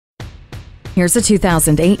Here's a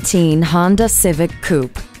 2018 Honda Civic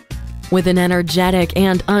Coupe. With an energetic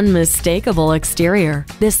and unmistakable exterior,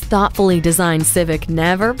 this thoughtfully designed Civic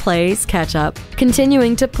never plays catch-up.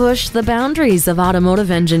 Continuing to push the boundaries of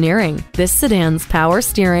automotive engineering, this sedan's power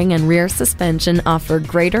steering and rear suspension offer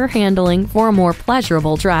greater handling for a more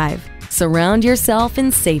pleasurable drive. Surround yourself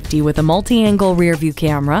in safety with a multi-angle rear-view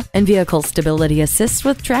camera and vehicle stability assist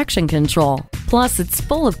with traction control. Plus, it's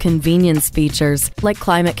full of convenience features like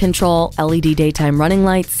climate control, LED daytime running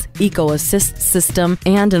lights, Eco Assist system,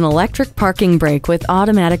 and an electric parking brake with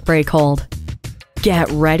automatic brake hold. Get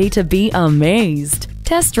ready to be amazed.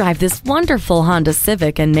 Test drive this wonderful Honda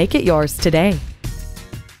Civic and make it yours today.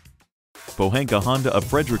 Pohanka Honda of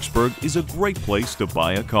Fredericksburg is a great place to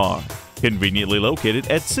buy a car. Conveniently located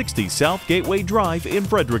at 60 South Gateway Drive in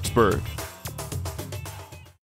Fredericksburg.